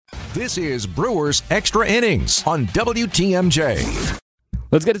This is Brewers Extra Innings on WTMJ.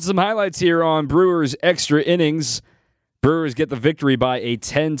 Let's get to some highlights here on Brewers Extra Innings. Brewers get the victory by a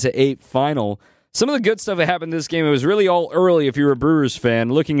 10-8 final. Some of the good stuff that happened in this game, it was really all early if you're a Brewers fan.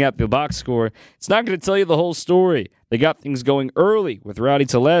 Looking at the box score, it's not going to tell you the whole story. They got things going early with Rowdy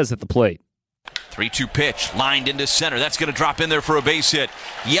Tellez at the plate. 3-2 pitch, lined into center. That's going to drop in there for a base hit.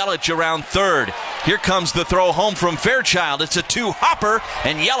 Yelich around third. Here comes the throw home from Fairchild. It's a two-hopper,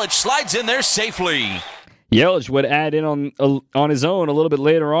 and Yelich slides in there safely. Yelich would add in on his own a little bit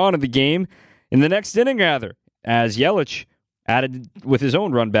later on in the game, in the next inning rather, as Yelich added with his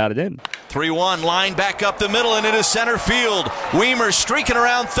own run batted in. 3-1, line back up the middle and into center field. Weimer streaking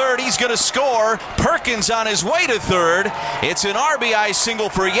around third. He's going to score. Perkins on his way to third. It's an RBI single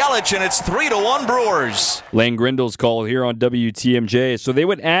for Yelich, and it's 3-1 Brewers. Lane Grindle's call here on WTMJ. So they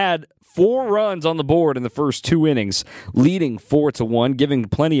would add 4 runs on the board in the first 2 innings, leading 4-1, giving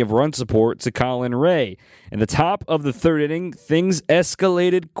plenty of run support to Colin Ray. In the top of the 3rd inning, things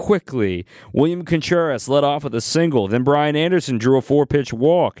escalated quickly. William Contreras led off with a single. Then Brian Anderson drew a 4-pitch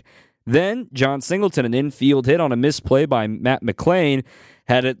walk. Then John Singleton, an infield hit on a misplay by Matt McClain,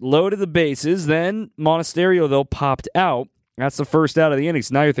 had it low to the bases. Then Monasterio, though, popped out. That's the first out of the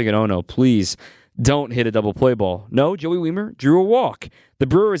innings. Now you're thinking, oh no, please don't hit a double play ball. No, Joey Weimer drew a walk. The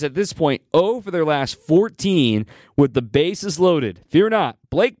Brewers at this point 0 for their last 14 with the bases loaded. Fear not,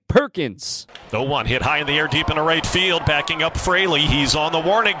 Blake Perkins. 0-1 hit high in the air deep into right field, backing up Fraley. He's on the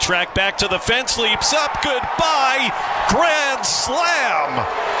warning track, back to the fence, leaps up, goodbye, grand slam,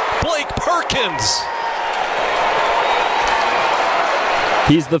 Blake Perkins.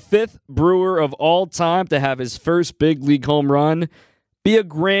 He's the 5th Brewer of all time to have his first big league home run be a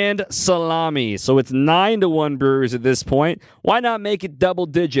grand salami. So it's 9-1 Brewers at this point. Why not make it double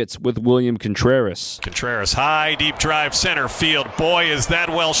digits with William Contreras? Contreras high, deep drive center field. Boy, is that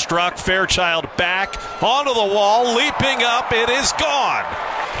well struck. Fairchild back onto the wall, leaping up. It is gone.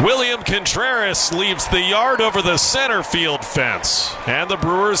 William Contreras leaves the yard over the center field fence. And the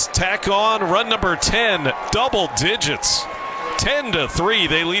Brewers tack on run number 10, double digits. 10-3,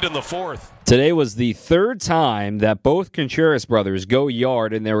 they lead in the 4th. Today was the 3rd time that both Contreras brothers go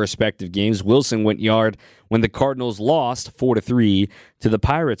yard in their respective games. Wilson went yard when the Cardinals lost 4-3 to the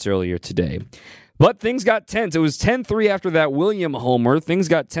Pirates earlier today. But things got tense. It was 10-3 after that William homer. Things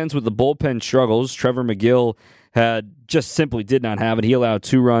got tense with the bullpen struggles. Trevor McGill just simply did not have it. He allowed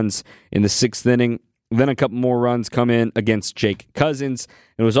 2 runs in the 6th inning. Then a couple more runs come in against Jake Cousins.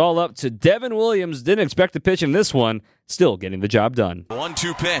 It was all up to Devin Williams. Didn't expect to pitch in this one. Still getting the job done.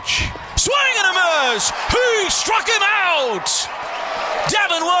 1-2 pitch. Swing and a miss. He struck him out.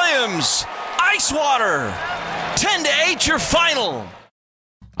 Devin Williams. Ice water. 10-8 your final.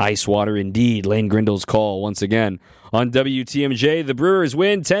 Ice water indeed. Lane Grindle's call once again. On WTMJ, the Brewers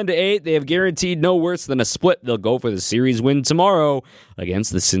win 10-8. They have guaranteed no worse than a split. They'll go for the series win tomorrow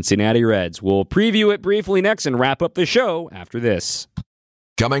against the Cincinnati Reds. We'll preview it briefly next and wrap up the show after this.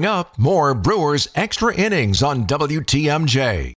 Coming up, more Brewers Extra Innings on WTMJ.